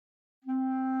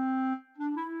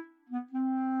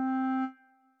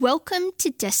Welcome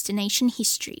to Destination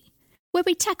History, where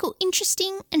we tackle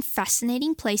interesting and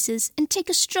fascinating places and take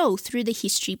a stroll through the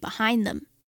history behind them.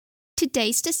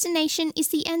 Today's destination is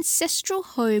the ancestral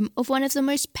home of one of the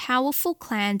most powerful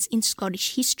clans in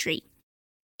Scottish history.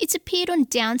 It's appeared on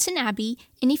Downton Abbey,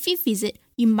 and if you visit,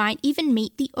 you might even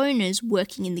meet the owners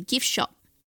working in the gift shop.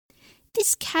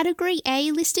 This Category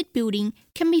A listed building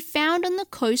can be found on the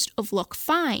coast of Loch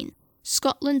Fyne,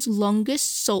 Scotland's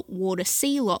longest saltwater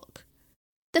sea loch.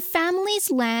 The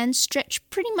family's lands stretch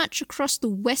pretty much across the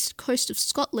west coast of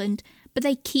Scotland, but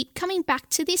they keep coming back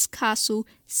to this castle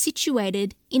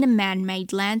situated in a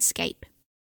man-made landscape.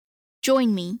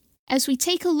 Join me as we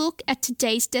take a look at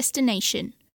today's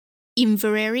destination,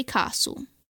 Inverary Castle.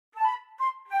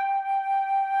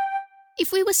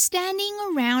 If we were standing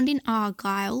around in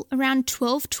Argyll around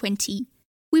 1220,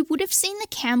 we would have seen the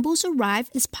Campbells arrive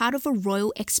as part of a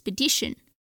royal expedition.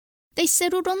 They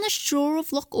settled on the shore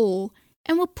of Loch Awe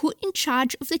and were put in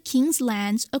charge of the king's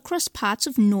lands across parts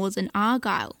of northern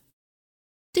Argyll.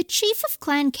 The chief of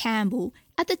Clan Campbell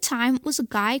at the time was a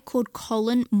guy called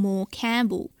Colin More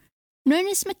Campbell, known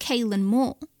as MacCailen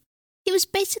More. He was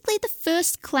basically the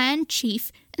first clan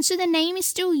chief, and so the name is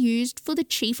still used for the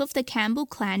chief of the Campbell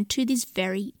clan to this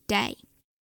very day.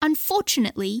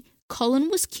 Unfortunately, Colin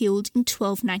was killed in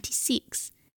 1296,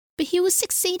 but he was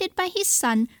succeeded by his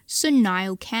son Sir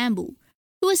Niall Campbell,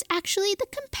 who was actually the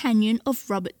companion of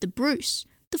Robert the Bruce,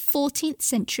 the 14th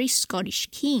century Scottish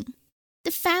king.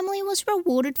 The family was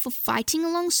rewarded for fighting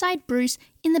alongside Bruce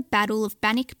in the Battle of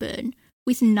Bannockburn,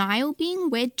 with Niall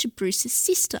being wed to Bruce's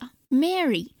sister,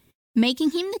 Mary, making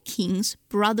him the king's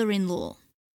brother-in-law.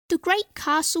 The great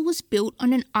castle was built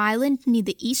on an island near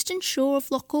the eastern shore of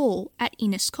Loch Awe at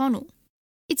Innisconnell.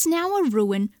 It's now a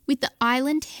ruin with the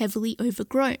island heavily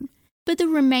overgrown, but the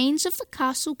remains of the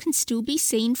castle can still be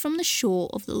seen from the shore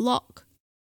of the loch.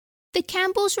 The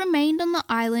Campbells remained on the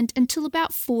island until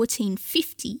about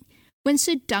 1450, when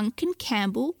Sir Duncan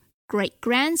Campbell,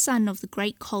 great-grandson of the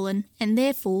great Colin and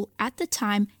therefore, at the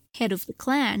time, head of the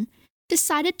clan,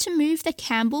 decided to move the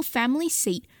Campbell family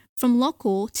seat from Loch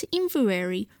Awe to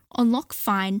Inverary on Loch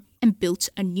Fyne and built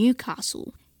a new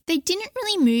castle. They didn't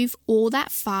really move all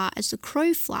that far as the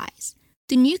crow flies.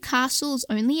 The new castle is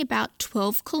only about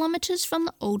 12 kilometres from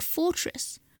the old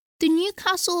fortress. The new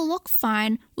castle of Loch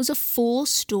Fyne was a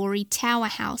 4-storey tower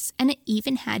house, and it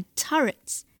even had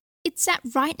turrets. It sat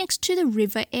right next to the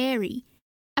River Erie,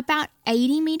 about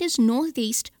 80 metres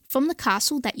northeast from the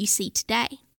castle that you see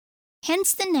today.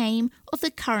 Hence the name of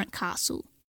the current castle,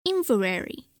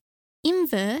 Inverary.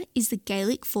 Inver is the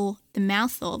Gaelic for the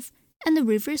mouth of, and the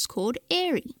river is called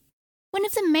Erie. One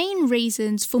of the main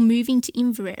reasons for moving to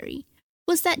Inverary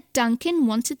was that Duncan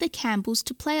wanted the Campbells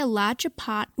to play a larger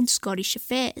part in Scottish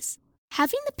affairs.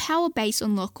 Having the power base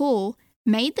on Loch Awe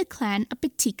made the clan a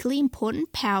particularly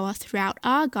important power throughout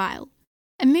Argyll,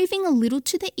 and moving a little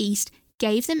to the east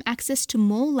gave them access to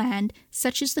more land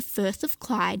such as the Firth of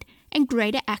Clyde and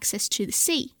greater access to the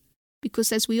sea,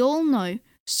 because as we all know,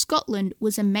 Scotland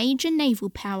was a major naval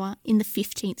power in the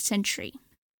 15th century.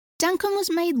 Duncan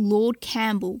was made Lord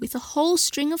Campbell with a whole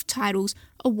string of titles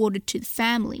awarded to the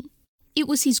family. It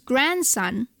was his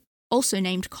grandson, also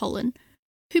named Colin,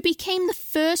 who became the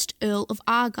first Earl of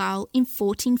Argyll in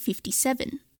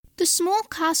 1457. The small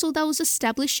castle that was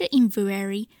established at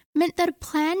Inverary meant that a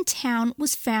planned town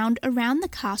was found around the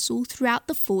castle throughout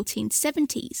the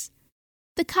 1470s.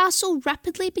 The castle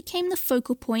rapidly became the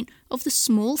focal point of the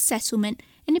small settlement,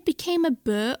 and it became a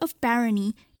burgh of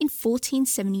barony in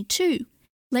 1472,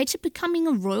 later becoming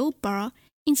a royal borough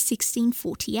in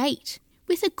 1648.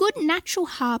 With a good natural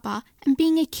harbour and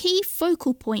being a key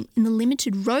focal point in the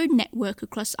limited road network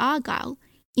across Argyll,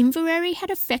 Inverary had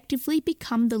effectively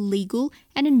become the legal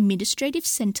and administrative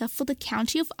centre for the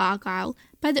county of Argyll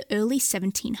by the early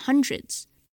 1700s.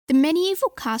 The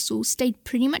medieval castle stayed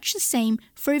pretty much the same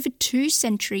for over 2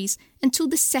 centuries until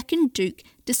the second Duke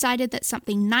decided that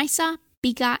something nicer,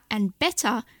 bigger and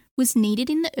better was needed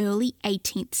in the early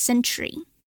 18th century.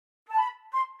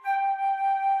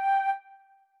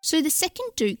 So the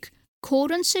second Duke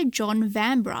called on Sir John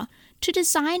Vanbrugh to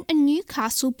design a new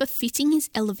castle befitting his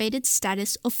elevated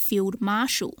status of Field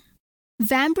Marshal.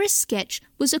 Vanbrugh's sketch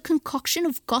was a concoction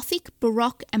of Gothic,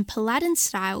 Baroque and Palladian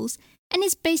styles and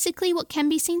is basically what can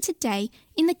be seen today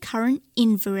in the current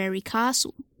Inverary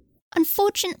Castle.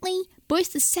 Unfortunately,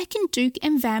 both the second Duke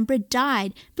and Vanbrugh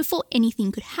died before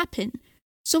anything could happen,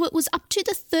 so it was up to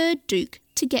the third Duke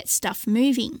to get stuff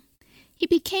moving. He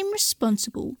became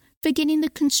responsible for getting the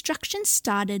construction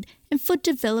started and for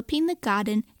developing the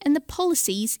garden and the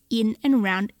policies in and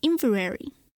around Inverary.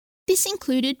 This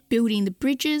included building the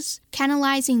bridges,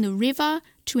 canalising the river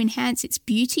to enhance its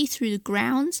beauty through the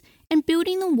grounds and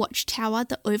building the watchtower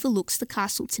that overlooks the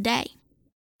castle today.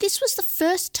 This was the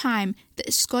first time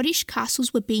that Scottish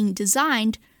castles were being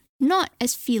designed not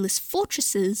as fearless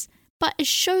fortresses, but as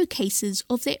showcases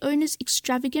of their owners'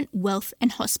 extravagant wealth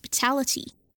and hospitality.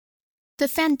 The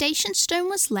foundation stone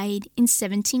was laid in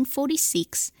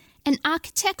 1746, and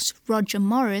architects Roger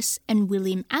Morris and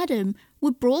William Adam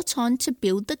were brought on to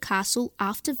build the castle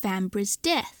after Vanbragh's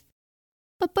death.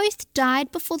 But both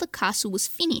died before the castle was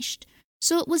finished,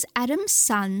 so it was Adam's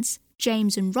sons,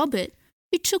 James and Robert,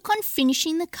 who took on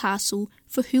finishing the castle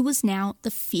for who was now the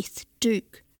 5th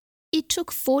Duke. It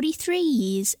took 43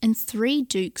 years and 3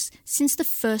 dukes since the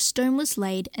first stone was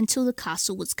laid until the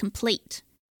castle was complete.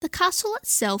 The castle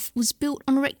itself was built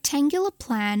on a rectangular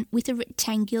plan with a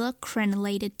rectangular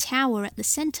crenellated tower at the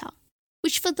centre,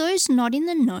 which for those not in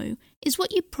the know is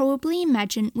what you probably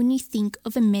imagine when you think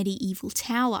of a medieval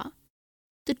tower.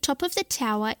 The top of the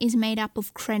tower is made up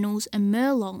of crenels and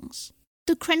merlons.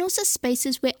 The crenels are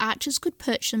spaces where archers could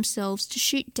perch themselves to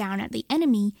shoot down at the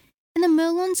enemy, and the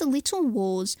merlons are little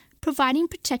walls providing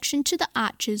protection to the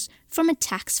archers from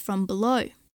attacks from below.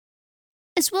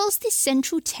 As well as this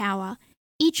central tower,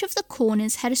 each of the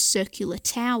corners had a circular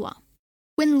tower.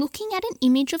 When looking at an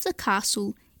image of the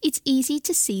castle, it's easy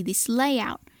to see this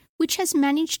layout, which has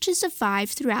managed to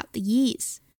survive throughout the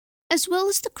years. As well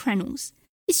as the crenels,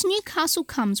 this new castle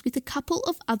comes with a couple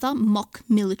of other mock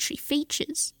military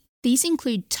features. These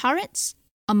include turrets,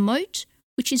 a moat,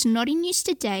 which is not in use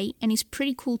today and is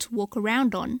pretty cool to walk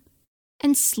around on,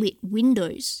 and slit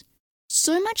windows.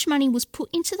 So much money was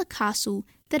put into the castle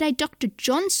that a Dr.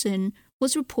 Johnson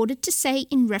was reported to say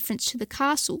in reference to the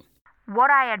castle,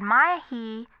 "What I admire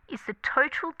here is the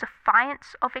total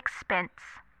defiance of expense."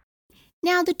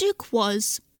 Now the Duke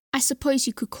was, I suppose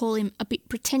you could call him, a bit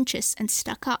pretentious and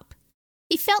stuck up.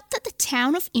 He felt that the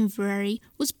town of Inverary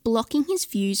was blocking his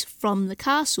views from the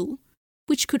castle,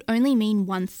 which could only mean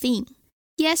one thing.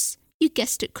 Yes, you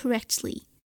guessed it correctly.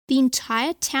 The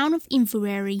entire town of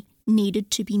Inverary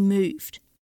needed to be moved.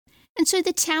 And so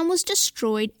the town was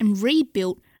destroyed and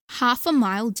rebuilt half a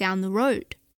mile down the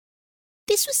road.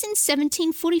 This was in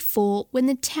 1744 when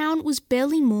the town was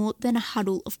barely more than a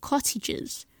huddle of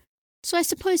cottages. So I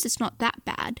suppose it's not that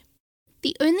bad.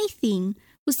 The only thing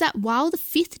was that while the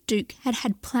 5th Duke had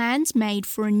had plans made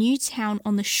for a new town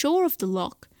on the shore of the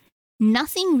loch,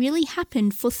 nothing really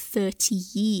happened for 30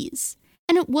 years.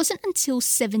 And it wasn't until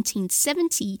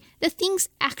 1770 that things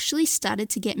actually started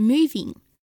to get moving.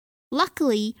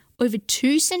 Luckily, over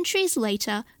 2 centuries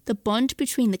later, the bond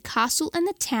between the castle and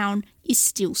the town is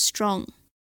still strong.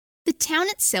 The town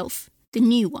itself, the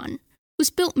new one, was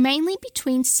built mainly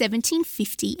between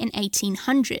 1750 and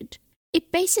 1800.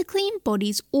 It basically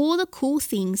embodies all the cool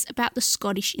things about the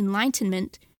Scottish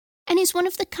Enlightenment and is one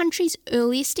of the country's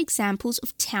earliest examples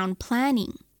of town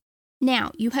planning.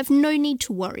 Now, you have no need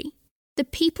to worry. The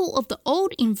people of the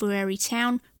old Inverary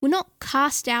town were not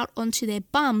cast out onto their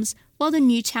bums while the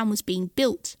new town was being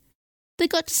built. They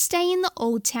got to stay in the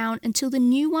old town until the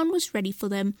new one was ready for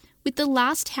them, with the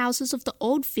last houses of the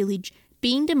old village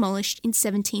being demolished in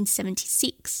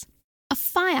 1776. A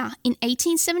fire in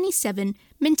 1877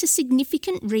 meant a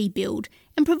significant rebuild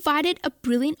and provided a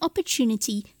brilliant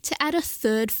opportunity to add a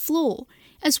 3rd floor,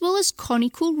 as well as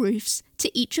conical roofs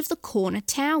to each of the corner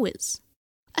towers.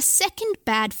 A second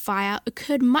bad fire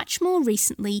occurred much more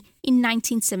recently in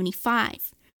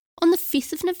 1975, on the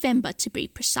 5th of November to be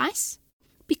precise.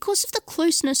 Because of the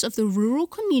closeness of the rural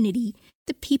community,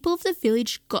 the people of the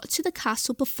village got to the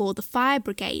castle before the fire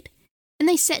brigade, and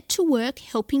they set to work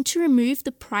helping to remove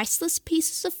the priceless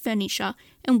pieces of furniture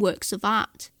and works of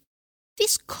art.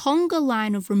 This conga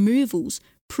line of removals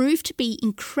proved to be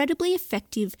incredibly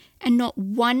effective and not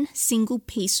one single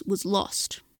piece was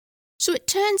lost. So it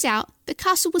turns out the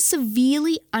castle was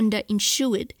severely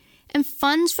underinsured, and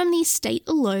funds from the estate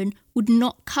alone would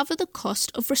not cover the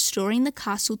cost of restoring the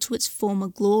castle to its former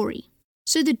glory.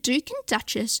 So the Duke and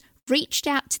Duchess reached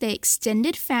out to their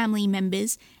extended family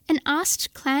members and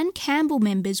asked Clan Campbell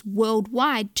members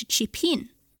worldwide to chip in.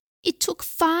 It took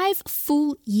 5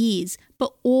 full years,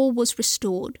 but all was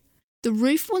restored. The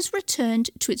roof was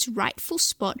returned to its rightful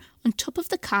spot on top of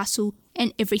the castle,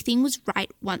 and everything was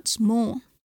right once more.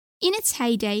 In its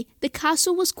heyday, the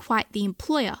castle was quite the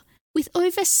employer, with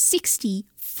over 60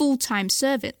 full-time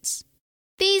servants.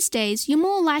 These days, you're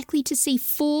more likely to see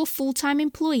 4 full-time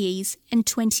employees and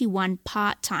 21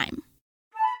 part-time.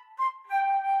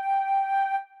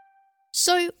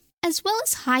 So, as well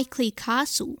as Highclere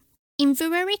Castle,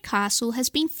 Inverary Castle has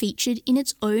been featured in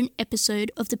its own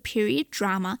episode of the period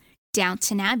drama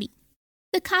Downton Abbey.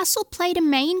 The castle played a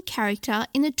main character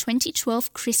in the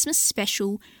 2012 Christmas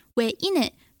special, where in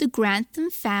it the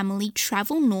Grantham family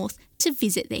travel north to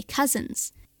visit their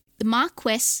cousins, the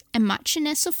Marquess and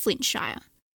Marchioness of Flintshire,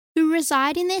 who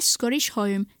reside in their Scottish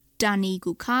home,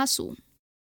 Donegal Castle.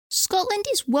 Scotland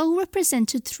is well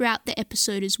represented throughout the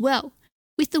episode as well,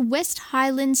 with the West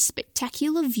Highlands'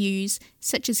 spectacular views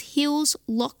such as hills,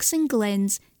 lochs and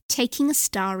glens taking a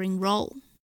starring role.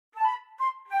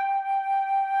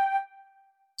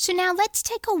 So now let's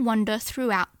take a wander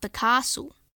throughout the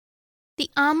castle. The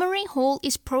Armoury Hall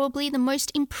is probably the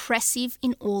most impressive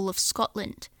in all of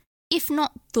Scotland, if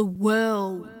not the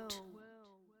world.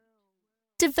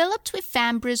 Developed with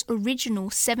Vanbragh's original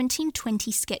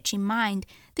 1720 sketch in mind,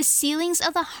 the ceilings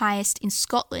are the highest in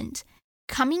Scotland,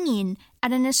 coming in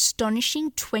at an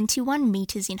astonishing 21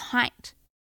 metres in height.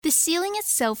 The ceiling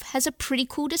itself has a pretty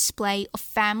cool display of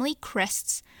family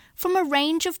crests from a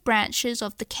range of branches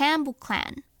of the Campbell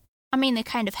clan. I mean, they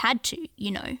kind of had to,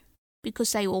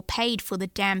 because they all paid for the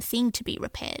damn thing to be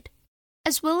repaired.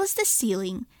 As well as the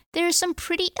ceiling, there are some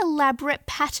pretty elaborate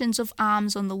patterns of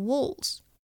arms on the walls.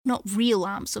 Not real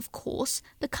arms, of course,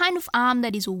 the kind of arm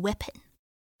that is a weapon.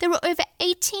 There are over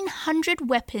 1,800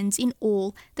 weapons in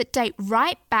all that date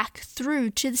right back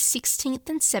through to the 16th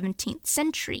and 17th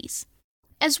centuries,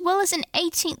 as well as an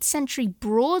 18th century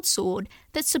broadsword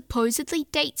that supposedly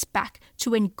dates back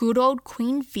to when good old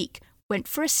Queen Vic went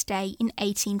for a stay in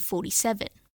 1847.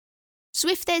 So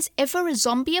if there's ever a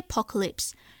zombie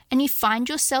apocalypse and you find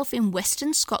yourself in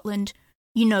Western Scotland,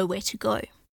 you know where to go.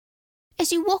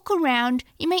 As you walk around,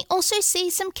 you may also see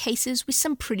some cases with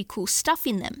some pretty cool stuff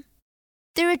in them.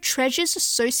 There are treasures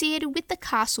associated with the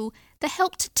castle that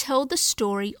help to tell the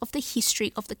story of the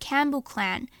history of the Campbell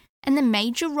clan and the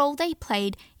major role they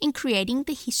played in creating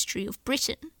the history of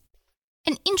Britain.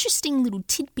 An interesting little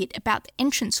tidbit about the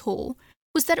entrance hall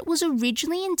was that it was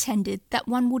originally intended that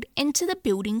one would enter the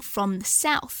building from the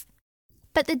south.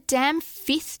 But the damn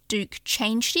 5th Duke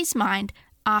changed his mind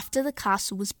after the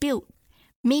castle was built,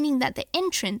 meaning that the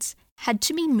entrance had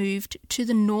to be moved to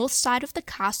the north side of the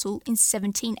castle in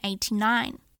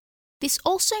 1789. This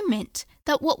also meant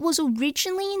that what was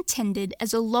originally intended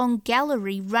as a long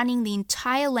gallery running the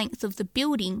entire length of the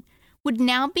building would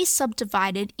now be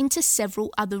subdivided into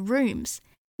several other rooms,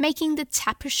 making the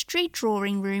tapestry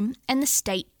drawing room and the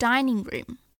state dining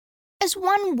room. As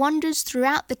one wanders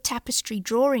throughout the tapestry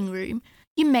drawing room,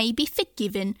 you may be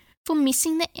forgiven for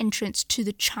missing the entrance to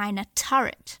the china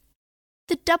turret.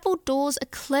 The double doors are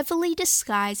cleverly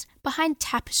disguised behind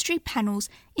tapestry panels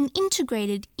and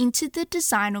integrated into the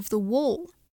design of the wall.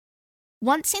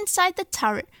 Once inside the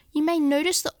turret, you may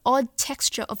notice the odd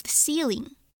texture of the ceiling.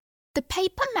 The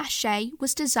papier-mâché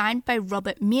was designed by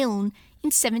Robert Milne in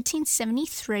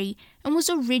 1773 and was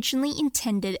originally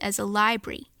intended as a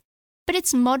library, but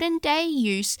its modern-day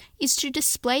use is to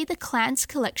display the clan's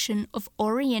collection of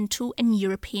Oriental and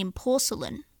European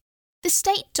porcelain. The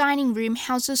state dining room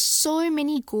houses so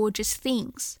many gorgeous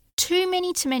things, too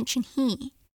many to mention here,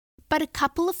 but a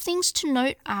couple of things to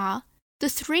note are the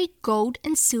 3 gold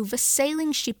and silver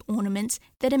sailing ship ornaments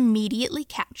that immediately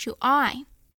catch your eye.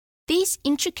 These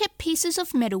intricate pieces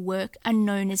of metalwork are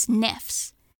known as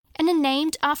neffs, and are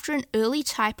named after an early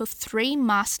type of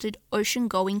 3-masted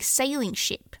ocean-going sailing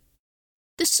ship.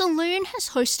 The saloon has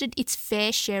hosted its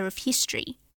fair share of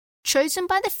history, chosen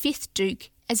by the 5th Duke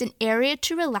as an area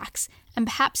to relax and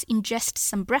perhaps ingest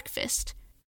some breakfast.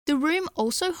 The room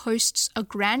also hosts a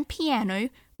grand piano,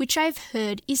 which I've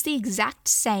heard is the exact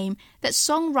same that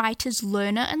songwriters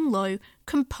Lerner and Lowe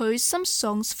composed some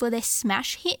songs for their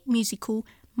smash hit musical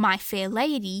My Fair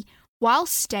Lady while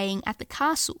staying at the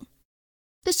castle.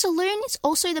 The saloon is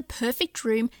also the perfect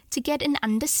room to get an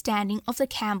understanding of the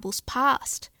Campbells'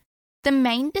 past. The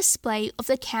main display of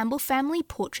the Campbell family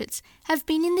portraits have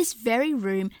been in this very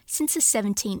room since the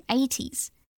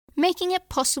 1780s, making it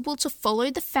possible to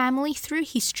follow the family through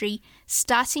history,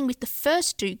 starting with the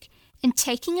 1st Duke and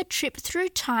taking a trip through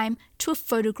time to a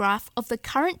photograph of the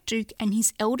current Duke and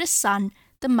his eldest son,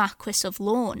 the Marquess of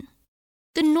Lorne.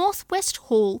 The Northwest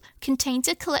Hall contains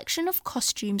a collection of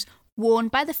costumes worn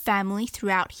by the family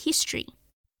throughout history.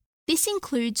 This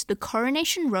includes the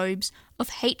coronation robes of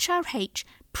HRH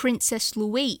Princess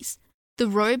Louise, the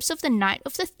robes of the Knight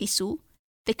of the Thistle,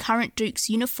 the current Duke's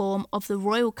uniform of the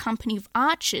Royal Company of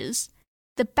Archers,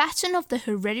 the baton of the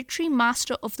hereditary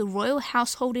Master of the Royal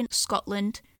Household in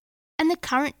Scotland, and the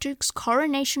current Duke's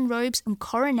coronation robes and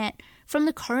coronet from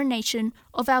the coronation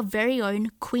of our very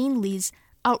own Queen Liz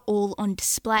are all on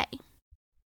display.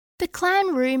 The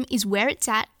clan room is where it's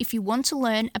at if you want to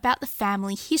learn about the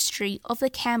family history of the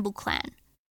Campbell clan.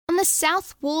 On the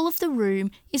south wall of the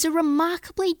room is a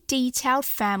remarkably detailed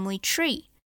family tree,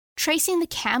 tracing the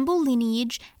Campbell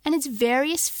lineage and its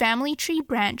various family tree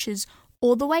branches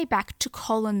all the way back to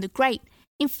Colin the Great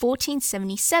in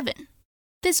 1477.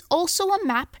 There's also a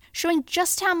map showing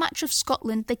just how much of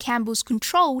Scotland the Campbells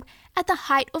controlled at the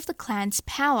height of the clan's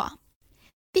power.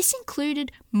 This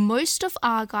included most of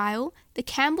Argyll, the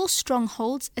Campbell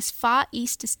strongholds as far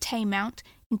east as Taymount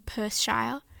in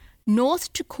Perthshire,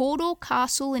 north to Cawdor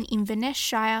Castle in Inverness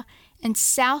Shire, and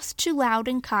south to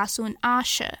Loudon Castle in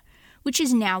Ayrshire, which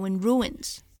is now in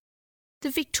ruins. The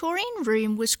Victorian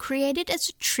Room was created as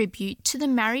a tribute to the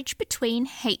marriage between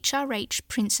HRH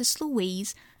Princess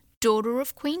Louise, daughter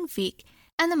of Queen Vic,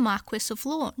 and the Marquess of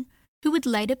Lorne, who would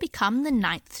later become the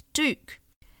 9th Duke.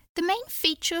 The main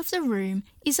feature of the room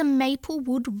is a maple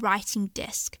wood writing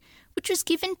desk, which was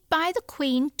given by the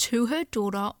Queen to her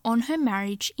daughter on her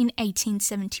marriage in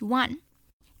 1871,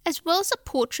 as well as a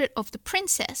portrait of the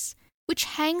princess, which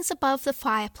hangs above the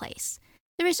fireplace.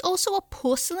 There is also a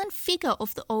porcelain figure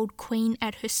of the old Queen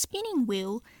at her spinning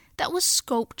wheel that was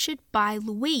sculptured by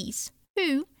Louise,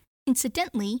 who,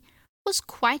 incidentally, was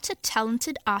quite a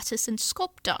talented artist and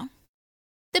sculptor.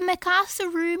 The MacArthur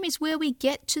Room is where we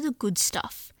get to the good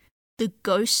stuff, the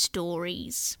ghost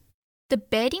stories. The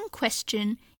bed in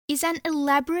question is an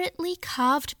elaborately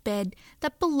carved bed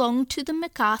that belonged to the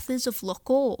MacArthurs of Loch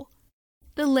Awe.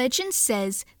 The legend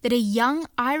says that a young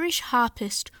Irish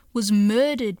harpist was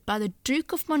murdered by the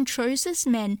Duke of Montrose's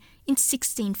men in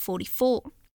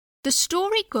 1644. The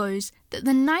story goes that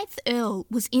the 9th Earl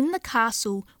was in the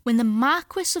castle when the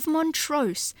Marquess of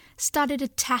Montrose started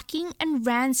attacking and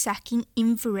ransacking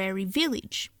Inverary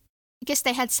village. I guess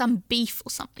they had some beef or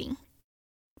something.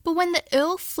 But when the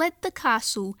Earl fled the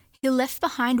castle, he left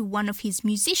behind one of his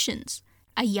musicians,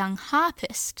 a young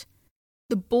harpist.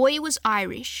 The boy was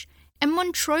Irish, and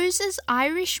Montrose's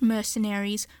Irish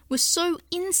mercenaries were so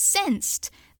incensed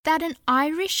that an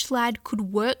Irish lad could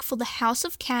work for the House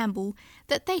of Campbell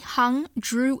that they hung,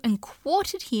 drew and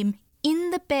quartered him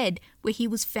in the bed where he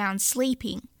was found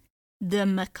sleeping, the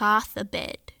MacArthur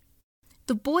bed.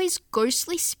 The boy's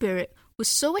ghostly spirit was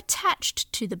so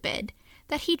attached to the bed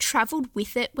that he travelled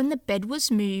with it when the bed was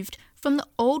moved from the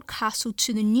old castle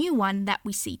to the new one that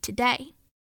we see today.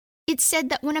 It's said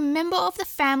that when a member of the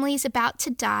family is about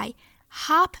to die,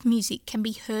 harp music can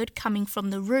be heard coming from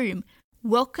the room,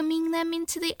 welcoming them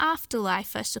into the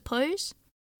afterlife, I suppose.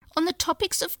 On the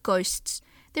topics of ghosts,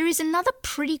 there is another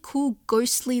pretty cool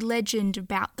ghostly legend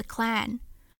about the clan,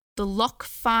 the Loch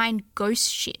Fyne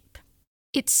ghost ship.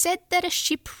 It's said that a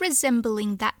ship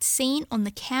resembling that seen on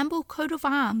the Campbell coat of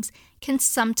arms can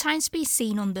sometimes be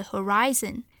seen on the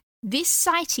horizon. This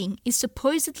sighting is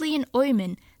supposedly an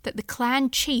omen that the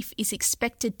clan chief is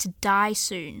expected to die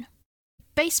soon.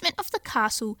 The basement of the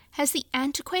castle has the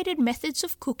antiquated methods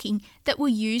of cooking that were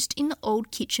used in the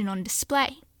old kitchen on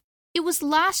display. It was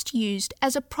last used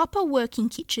as a proper working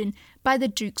kitchen by the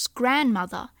Duke's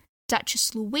grandmother,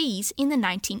 Duchess Louise, in the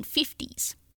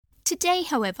 1950s. Today,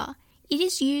 however, it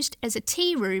is used as a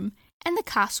tea room and the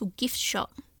castle gift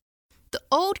shop. The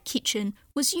old kitchen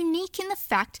was unique in the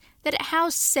fact that it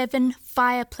housed 7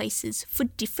 fireplaces for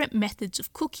different methods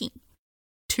of cooking.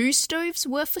 2 stoves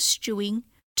were for stewing,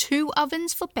 2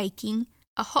 ovens for baking,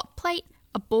 a hot plate,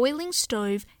 a boiling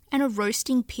stove, and a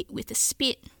roasting pit with a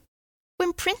spit.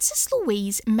 When Princess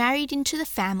Louise married into the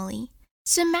family,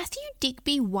 Sir Matthew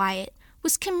Digby Wyatt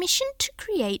was commissioned to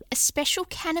create a special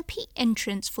canopy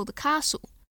entrance for the castle,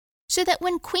 so that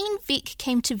when Queen Vic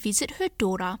came to visit her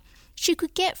daughter, she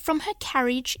could get from her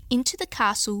carriage into the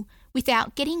castle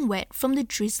without getting wet from the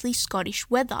drizzly Scottish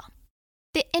weather.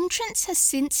 The entrance has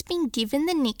since been given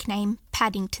the nickname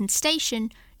Paddington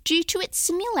Station due to its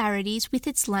similarities with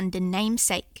its London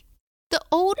namesake. The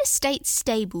old estate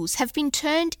stables have been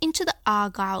turned into the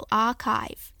Argyll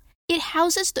Archive. It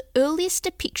houses the earliest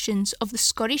depictions of the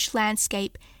Scottish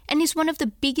landscape and is one of the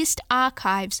biggest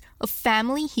archives of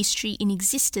family history in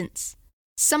existence.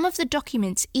 Some of the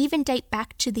documents even date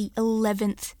back to the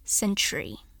 11th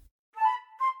century.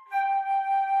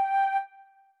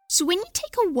 So when you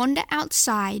take a wander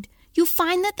outside, you'll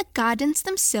find that the gardens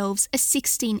themselves are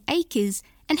 16 acres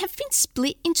and have been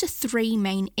split into 3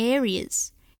 main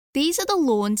areas. These are the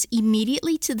lawns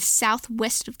immediately to the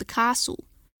southwest of the castle,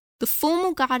 the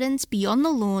formal gardens beyond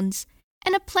the lawns,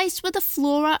 and a place where the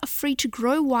flora are free to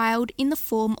grow wild in the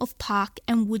form of park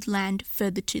and woodland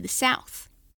further to the south.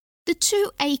 The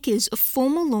 2 acres of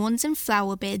formal lawns and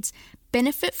flower beds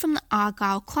benefit from the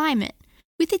Argyll climate,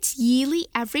 with its yearly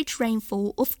average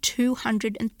rainfall of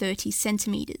 230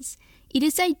 centimetres. It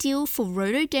is ideal for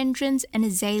rhododendrons and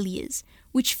azaleas,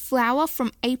 which flower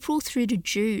from April through to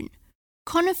June.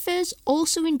 Conifers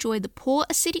also enjoy the poor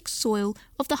acidic soil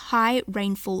of the high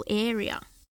rainfall area.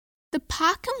 The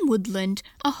park and woodland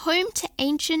are home to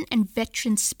ancient and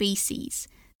veteran species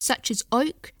such as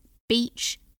oak,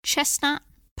 beech, chestnut,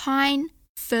 pine,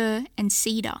 fir and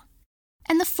cedar.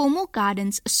 And the formal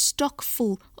gardens are stock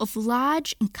full of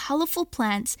large and colourful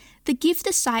plants that give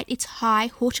the site its high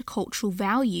horticultural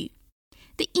value.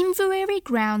 The Inverary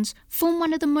grounds form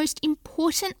one of the most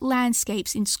important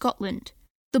landscapes in Scotland.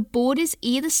 The borders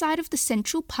either side of the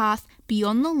central path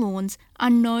beyond the lawns are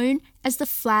known as the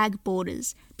flag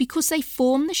borders because they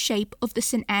form the shape of the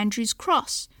St Andrew's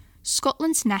Cross,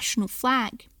 Scotland's national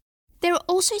flag. There are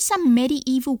also some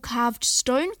medieval carved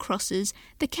stone crosses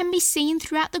that can be seen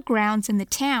throughout the grounds and the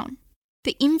town.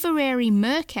 The Inverary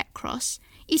Mercat Cross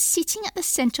is sitting at the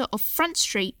centre of Front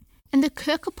Street, and the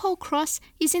Kirkopole Cross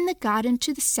is in the garden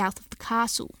to the south of the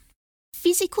castle.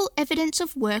 Physical evidence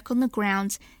of work on the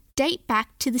grounds date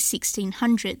back to the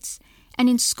 1600s, and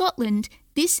in Scotland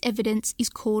this evidence is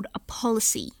called a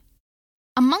policy.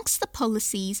 Amongst the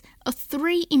policies are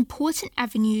three important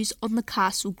avenues on the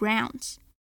castle grounds: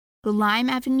 the Lime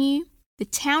Avenue, the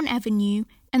Town Avenue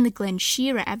and the Glen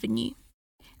Shira Avenue.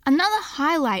 Another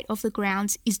highlight of the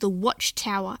grounds is the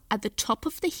watchtower at the top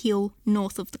of the hill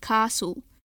north of the castle,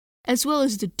 as well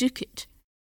as the Ducat,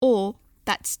 or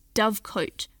that's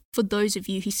Dovecote for those of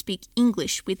you who speak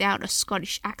English without a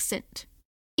Scottish accent.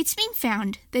 It's been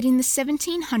found that in the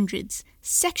 1700s,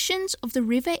 sections of the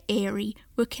River Erie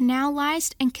were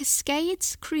canalised and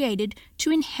cascades created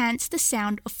to enhance the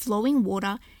sound of flowing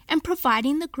water and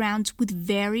providing the grounds with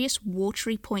various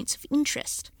watery points of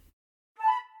interest.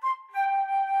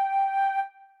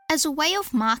 As a way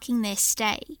of marking their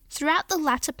stay, throughout the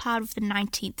latter part of the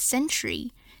 19th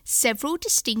century, several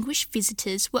distinguished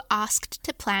visitors were asked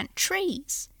to plant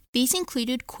trees. These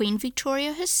included Queen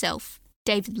Victoria herself,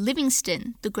 David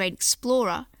Livingstone, the great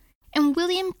explorer, and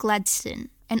William Gladstone,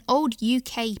 an old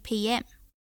UK PM.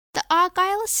 The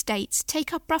Argyll estates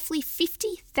take up roughly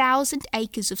 50,000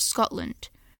 acres of Scotland,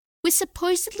 with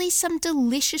supposedly some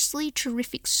deliciously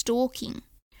terrific stalking.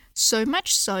 So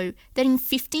much so that in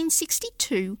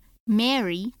 1562,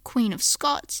 Mary, Queen of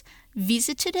Scots,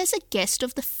 visited as a guest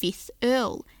of the 5th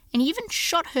Earl and even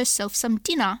shot herself some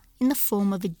dinner in the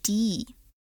form of a deer.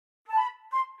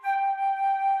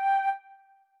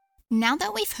 Now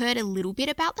that we've heard a little bit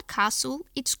about the castle,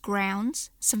 its grounds,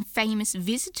 some famous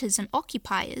visitors and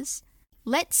occupiers,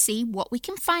 let's see what we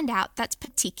can find out that's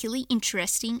particularly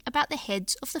interesting about the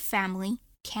heads of the family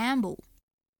Campbell.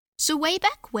 So way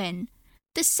back when,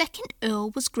 the 2nd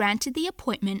Earl was granted the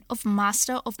appointment of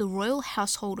Master of the Royal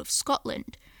Household of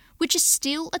Scotland, which is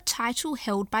still a title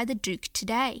held by the Duke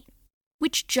today,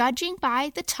 which, judging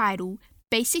by the title,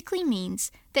 basically means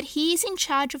that he is in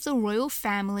charge of the royal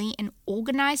family and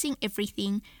organising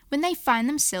everything when they find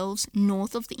themselves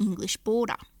north of the English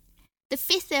border. The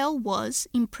 5th Earl was,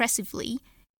 impressively,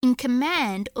 in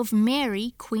command of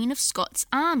Mary, Queen of Scots'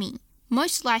 army,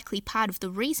 most likely part of the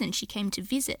reason she came to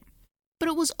visit. But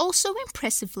it was also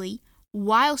impressively,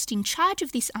 whilst in charge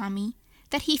of this army,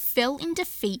 that he fell in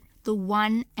defeat the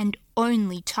one and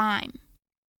only time.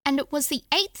 And it was the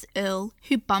 8th Earl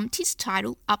who bumped his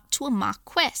title up to a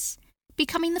Marquess,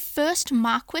 becoming the first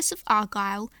Marquess of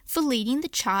Argyll for leading the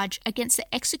charge against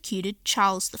the executed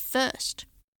Charles I.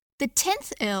 The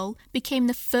 10th Earl became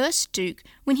the first Duke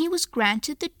when he was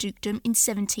granted the dukedom in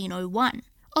 1701,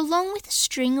 along with a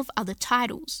string of other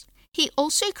titles. He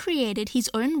also created his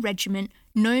own regiment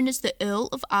known as the Earl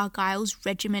of Argyll's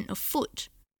Regiment of Foot.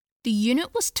 The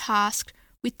unit was tasked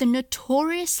with the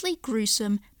notoriously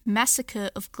gruesome Massacre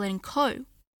of Glencoe.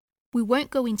 We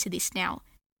won't go into this now.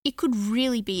 It could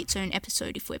really be its own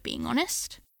episode if we're being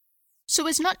honest. So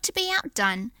as not to be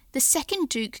outdone, the 2nd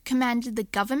Duke commanded the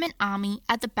government army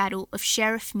at the Battle of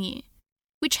Sheriffmuir,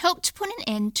 which helped to put an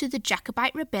end to the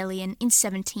Jacobite rebellion in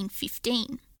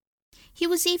 1715. He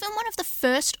was even one of the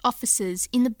first officers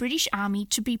in the British Army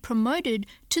to be promoted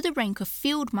to the rank of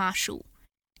Field Marshal.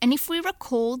 And if we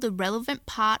recall the relevant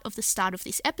part of the start of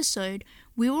this episode,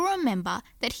 we will remember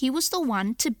that he was the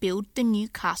one to build the new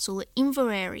castle at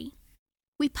Inverary.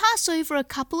 We pass over a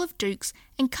couple of dukes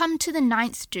and come to the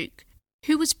 9th Duke,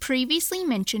 who was previously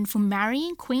mentioned for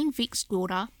marrying Queen Vic's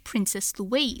daughter, Princess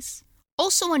Louise.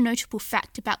 Also a notable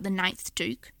fact about the 9th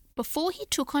Duke, before he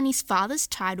took on his father's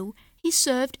title, he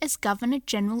served as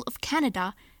Governor-General of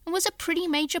Canada and was a pretty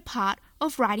major part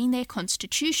of writing their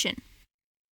constitution.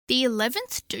 The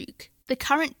 11th Duke, the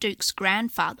current Duke's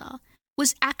grandfather,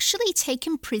 was actually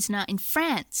taken prisoner in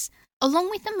France, along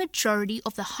with the majority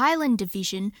of the Highland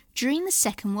Division during the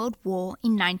Second World War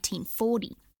in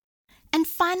 1940. And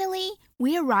finally,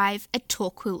 we arrive at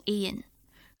Torquil Ian,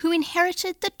 who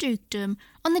inherited the dukedom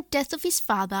on the death of his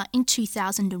father in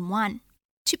 2001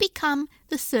 to become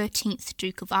the 13th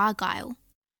Duke of Argyll.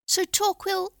 So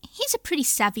Torquil, he's a pretty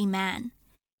savvy man.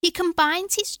 He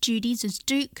combines his duties as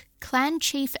Duke, clan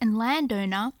chief and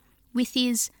landowner with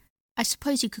his, I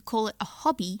suppose you could call it a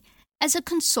hobby, as a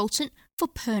consultant for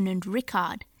Pernod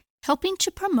Ricard, helping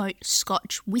to promote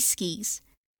Scotch whiskies.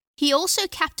 He also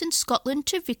captained Scotland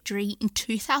to victory in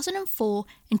 2004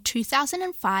 and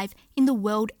 2005 in the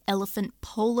World Elephant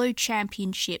Polo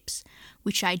Championships,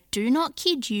 which I do not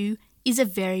kid you is a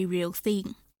very real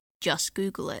thing. Just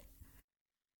Google it.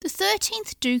 The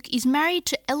 13th Duke is married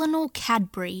to Eleanor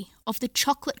Cadbury of the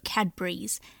Chocolate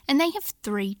Cadburys, and they have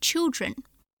 3 children.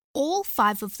 All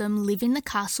 5 of them live in the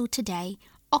castle today,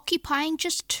 occupying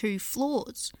just 2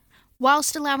 floors,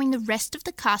 whilst allowing the rest of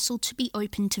the castle to be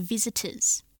open to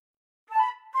visitors.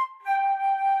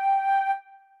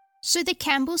 So the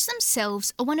Campbells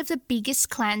themselves are one of the biggest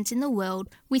clans in the world,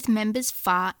 with members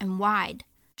far and wide.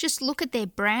 Just look at their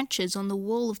branches on the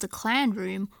wall of the clan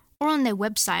room or on their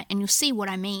website and you'll see what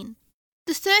I mean.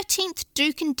 The 13th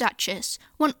Duke and Duchess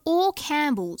want all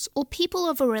Campbells or people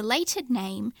of a related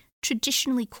name,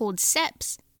 traditionally called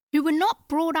Sepps, who were not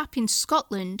brought up in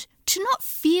Scotland, to not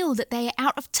feel that they are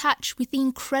out of touch with the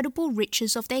incredible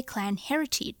riches of their clan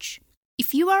heritage.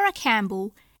 If you are a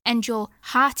Campbell and your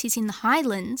heart is in the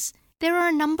Highlands, there are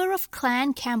a number of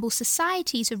Clan Campbell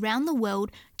societies around the world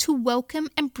to welcome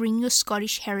and bring your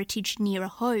Scottish heritage nearer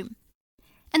home.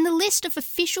 And the list of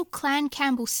official Clan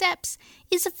Campbell Sepps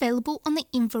is available on the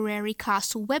Inverary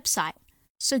Castle website,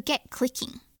 so get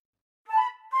clicking.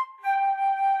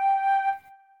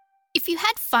 If you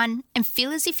had fun and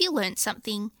feel as if you learned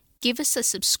something, give us a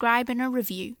subscribe and a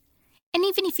review. And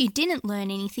even if you didn't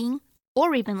learn anything,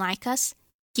 or even like us,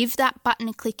 give that button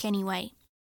a click anyway.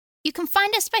 You can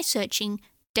find us by searching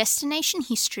Destination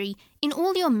History in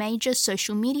all your major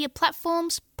social media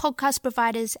platforms, podcast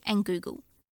providers, and Google.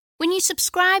 When you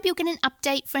subscribe, you'll get an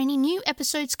update for any new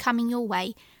episodes coming your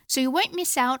way, so you won't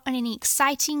miss out on any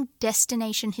exciting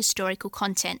destination historical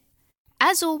content.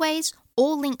 As always,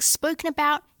 all links spoken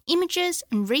about, images,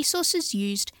 and resources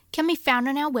used can be found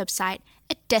on our website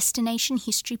at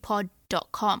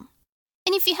destinationhistorypod.com.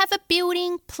 And if you have a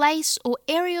building, place, or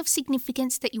area of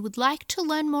significance that you would like to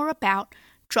learn more about,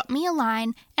 drop me a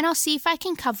line and I'll see if I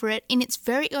can cover it in its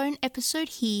very own episode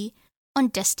here on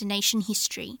Destination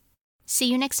History. See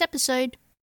you next episode.